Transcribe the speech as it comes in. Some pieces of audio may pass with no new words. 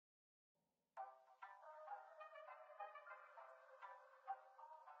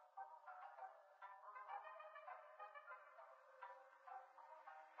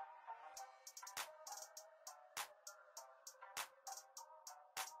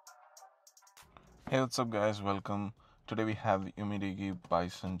Hey, what's up, guys? Welcome. Today we have Umidigi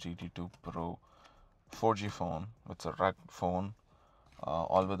Bison GT2 Pro 4G phone. It's a rugged phone,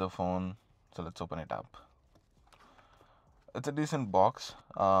 all-weather phone. So let's open it up. It's a decent box,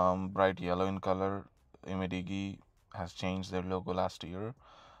 bright yellow in color. Umidigi has changed their logo last year.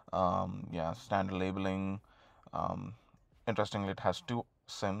 Yeah, standard labeling. Um, Interestingly, it has two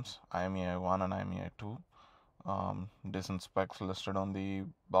SIMs, IMEI 1 and IMEI 2. Decent specs listed on the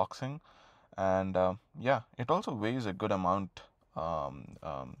boxing. And yeah, it also weighs a good amount. Um,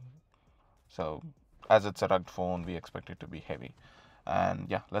 um, so as it's a rugged phone, we expect it to be heavy. And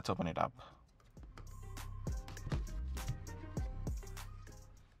yeah, let's open it up.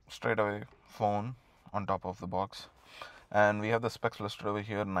 Straight away, phone on top of the box. And we have the specs listed over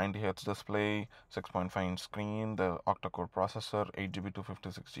here: 90Hz display, 6.5-inch screen, the octa-core processor, 8GB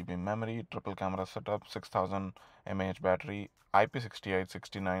 256GB memory, triple camera setup, 6000 mAh battery, IP68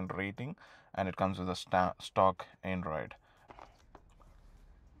 69 rating, and it comes with a stock Android.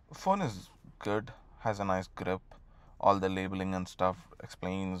 Phone is good, has a nice grip. All the labeling and stuff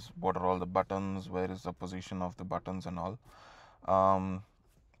explains what are all the buttons, where is the position of the buttons and all.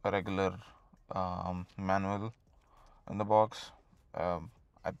 A regular manual in the box.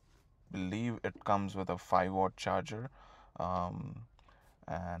 I believe it comes with a 5-watt charger, um,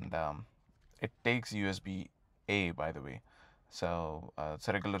 and it takes USB A, by the way. So it's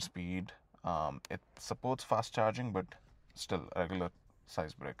a regular speed. It supports fast charging, but still a regular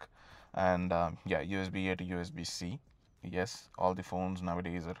size brick. And yeah, USB A to USB C. Yes, all the phones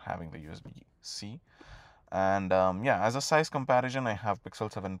nowadays are having the USB C. And yeah, as a size comparison, I have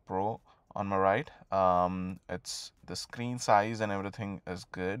Pixel 7 Pro on my right. It's the screen size and everything is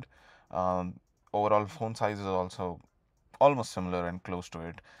good. Um, Overall phone size is also almost similar and close to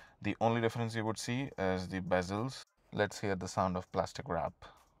it. The only difference you would see is the bezels. Let's hear the sound of plastic wrap.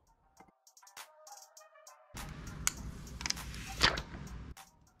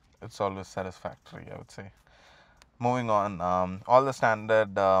 It's always satisfactory, I would say. Moving on, all the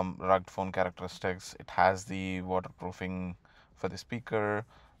standard rugged phone characteristics. It has the waterproofing for the speaker,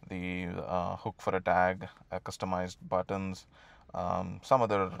 the hook for a tag, customized buttons, some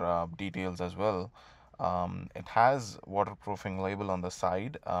other details as well. It has waterproofing label on the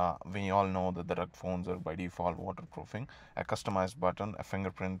side. We all know that the rugged phones are by default waterproofing. A customized button, a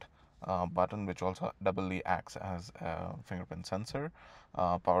fingerprint button, which also doubly acts as a fingerprint sensor.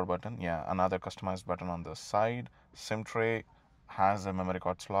 Power button, yeah, another customized button on the side. SIM tray has a memory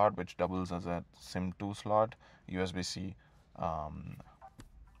card slot which doubles as a SIM 2 slot, USB-C um,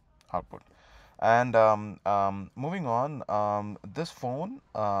 output. And moving on, this phone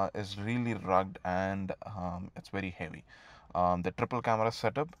is really rugged and it's very heavy. The triple camera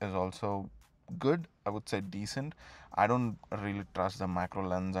setup is also good, I would say decent. I don't really trust the macro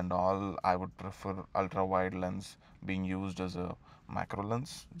lens and all. I would prefer ultra wide lens being used as a macro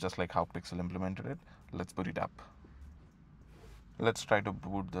lens, just like how Pixel implemented it. Let's put it up. Let's try to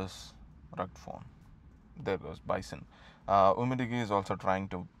boot this rugged phone. There goes Bison. Umidigi is also trying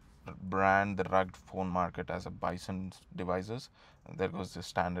to brand the rugged phone market as a Bison devices. There goes the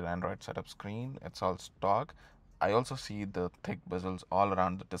standard Android setup screen. It's all stock. I also see the thick bezels all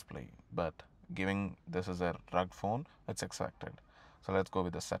around the display, but giving this as a rugged phone, it's expected. So let's go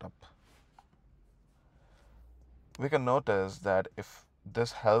with the setup. We can notice that if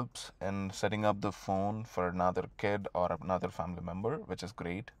this helps in setting up the phone for another kid or another family member, which is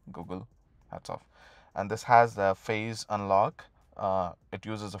great. Google, hats off. And this has the face unlock. It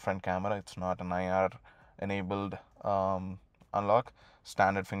uses a front camera. It's not an IR enabled unlock.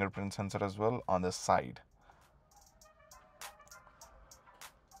 Standard fingerprint sensor as well on the side.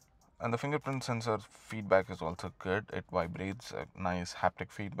 And the fingerprint sensor feedback is also good. It vibrates, a nice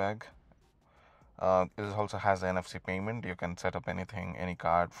haptic feedback. It also has NFC payment. You can set up anything, any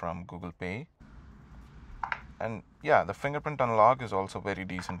card from Google Pay. And yeah, the fingerprint unlock is also very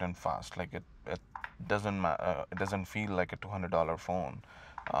decent and fast. Like it doesn't feel like a $200 phone.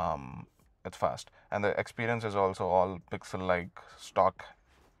 It's fast, and the experience is also all Pixel-like stock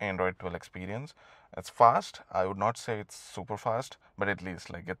Android 12 experience. It's fast. I would not say it's super fast, but at least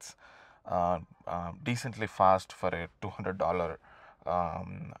like it's decently fast for a $200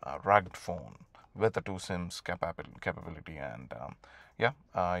 rugged phone with a two SIMs capability. And yeah,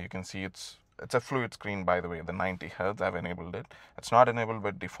 you can see it's a fluid screen, by the way. The 90 Hz, I've enabled it. It's not enabled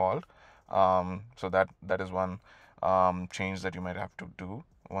by default, so that is one change that you might have to do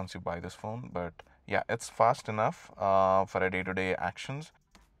once you buy this phone. But yeah, it's fast enough for a day-to-day actions.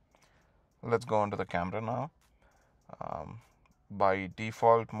 Let's go onto the camera now. By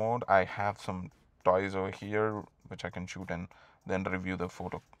default mode, I have some toys over here which I can shoot and then review the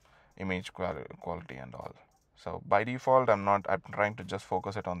photo image quality and all. So by default, I'm trying to just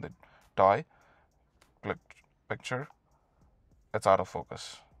focus it on the toy. Click picture, it's out of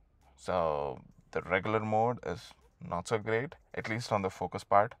focus. So the regular mode is not so great, at least on the focus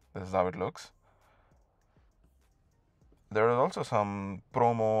part. This is how it looks. There is also some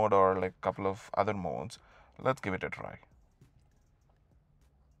pro mode or like a couple of other modes. Let's give it a try.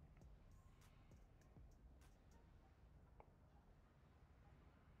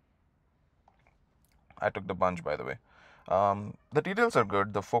 I took the bunch, by the way. The details are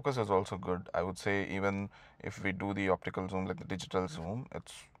good. The focus is also good. I would say even if we do the optical zoom, like the digital zoom,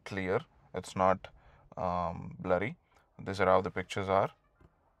 it's clear. It's not blurry. These are how the pictures are.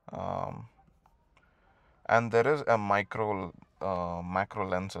 Um, and there is a macro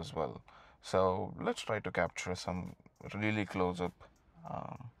lens as well. So let's try to capture some really close up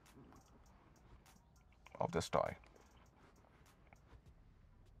um, of this toy.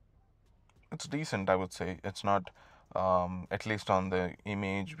 It's decent, I would say. It's not, at least on the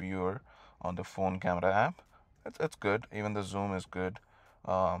image viewer on the phone camera app, it's good. Even the zoom is good.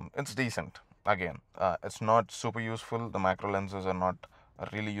 It's decent. Again, it's not super useful. The macro lenses are not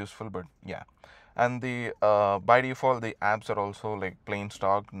really useful, but yeah. And the by default, the apps are also like plain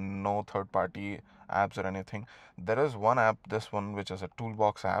stock, no third party apps or anything. There is one app, this one, which is a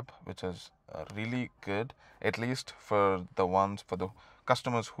toolbox app, which is really good, at least for the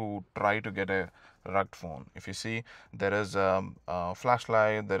customers who try to get a rugged phone. If you see, there is a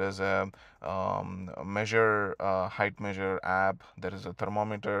flashlight, there is a measure height measure app, there is a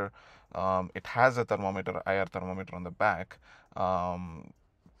thermometer. It has a thermometer, IR thermometer on the back.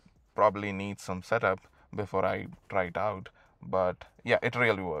 Probably needs some setup before I try it out, but yeah, it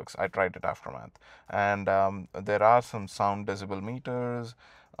really works. I tried it aftermath. And there are some sound decibel meters,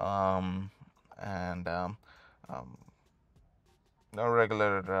 and um,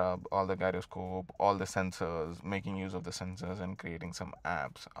 regular all the gyroscope, all the sensors, making use of the sensors and creating some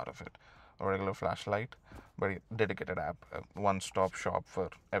apps out of it. A regular flashlight, but a dedicated app, a one-stop shop for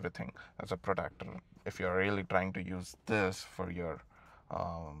everything as a protector. If you're really trying to use this for your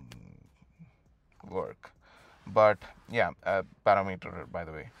um, work, but yeah, parameter, by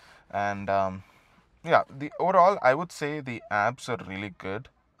the way. And yeah, the overall, I would say the apps are really good.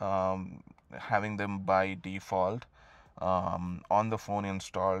 Having them by default on the phone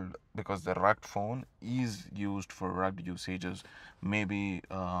installed, because the rugged phone is used for rugged usages. Maybe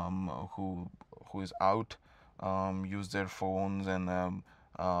who is out, use their phones and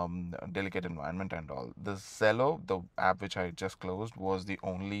delicate environment and all. The Zello, the app which I just closed, was the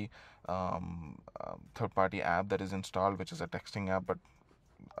only third-party app that is installed, which is a texting app, but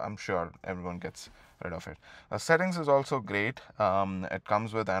I'm sure everyone gets rid of it. Settings is also great. It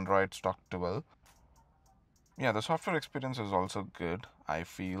comes with Android stock 12. Yeah, the software experience is also good. I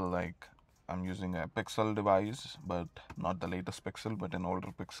feel like I'm using a Pixel device, but not the latest Pixel, but an older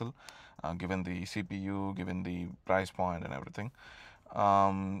Pixel, given the CPU, given the price point and everything.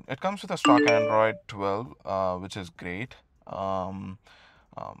 It comes with a stock Android 12, which is great. Um,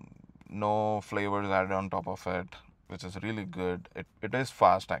 um, no flavors added on top of it, which is really good. It is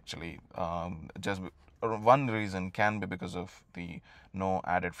fast actually. One reason can be because of the no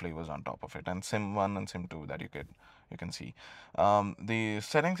added flavors on top of it, and sim 1 and sim 2 that you can see. The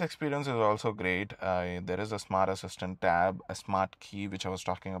settings experience is also great. There is a smart assistant tab, a smart key, which I was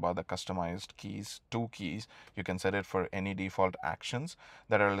talking about, the customized keys, two keys. You can set it for any default actions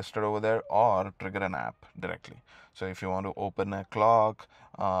that are listed over there, or trigger an app directly. So if you want to open a clock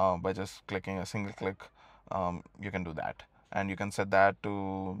by just clicking a single click, you can do that. And you can set that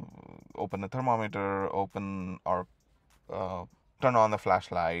to open a thermometer, open or uh, turn on the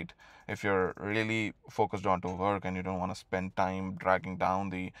flashlight. If you're really focused on to work and you don't want to spend time dragging down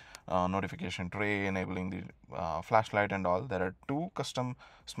the notification tray, enabling the flashlight and all, there are two custom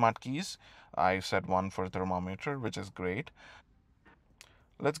smart keys. I set one for thermometer, which is great.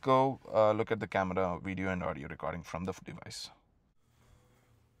 Let's go look at the camera, video and audio recording from the device.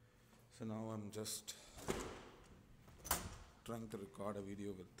 So now I'm just trying to record a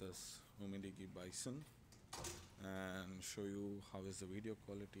video with this Umidigi Bison and show you how is the video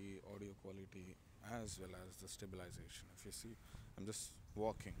quality, audio quality, as well as the stabilization. If you see, I'm just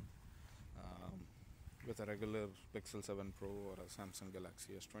walking with a regular Pixel 7 Pro or a Samsung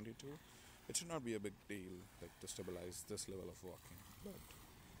Galaxy S22. It should not be a big deal like to stabilize this level of walking, but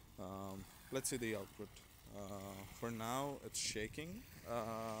let's see the output. For now it's shaking,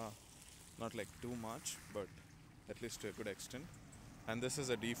 not like too much, but at least to a good extent. And this is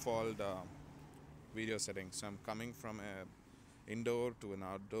a default video setting. So I'm coming from a indoor to an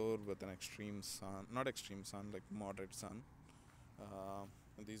outdoor with an extreme sun, not extreme sun, like moderate sun.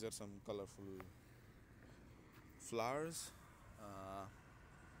 And these are some colorful flowers.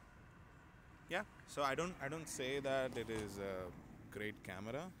 Yeah, so I don't say that it is a great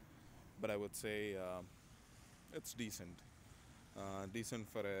camera, but I would say it's decent. Decent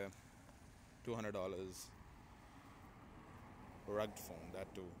for a $200 rugged phone.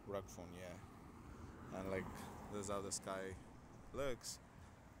 That too, rugged phone, yeah. And like, this is how the sky looks.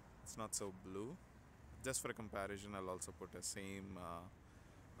 It's not so blue. Just for a comparison, I'll also put a same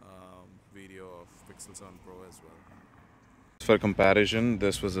video of Pixel 7 Pro as well. For comparison,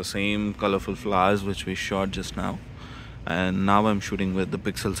 this was the same colorful flowers which we shot just now, and now I'm shooting with the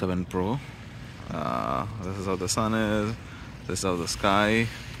Pixel 7 Pro. This is how the sun is, this is how the sky,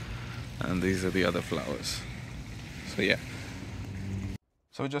 and these are the other flowers. So yeah.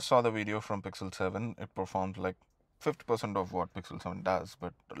 So we just saw the video from Pixel 7. It performs like 50% of what Pixel 7 does,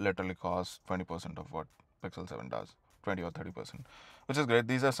 but literally costs 20% of what Pixel 7 does, 20 or 30%, which is great.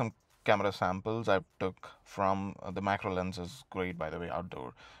 These are some camera samples I took from the macro lens is great, by the way,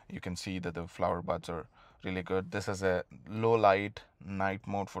 outdoor. You can see that the flower buds are really good. This is a low light night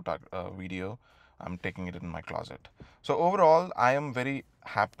mode video. I'm taking it in my closet. So overall, I am very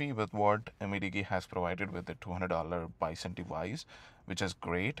happy with what Umidigi has provided with the $200 Bison device, which is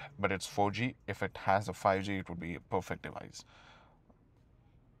great, but it's 4G. If it has a 5G, it would be a perfect device.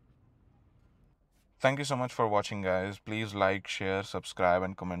 Thank you so much for watching, guys. Please like, share, subscribe,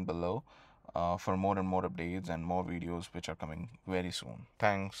 and comment below for more and more updates and more videos which are coming very soon.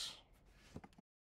 Thanks.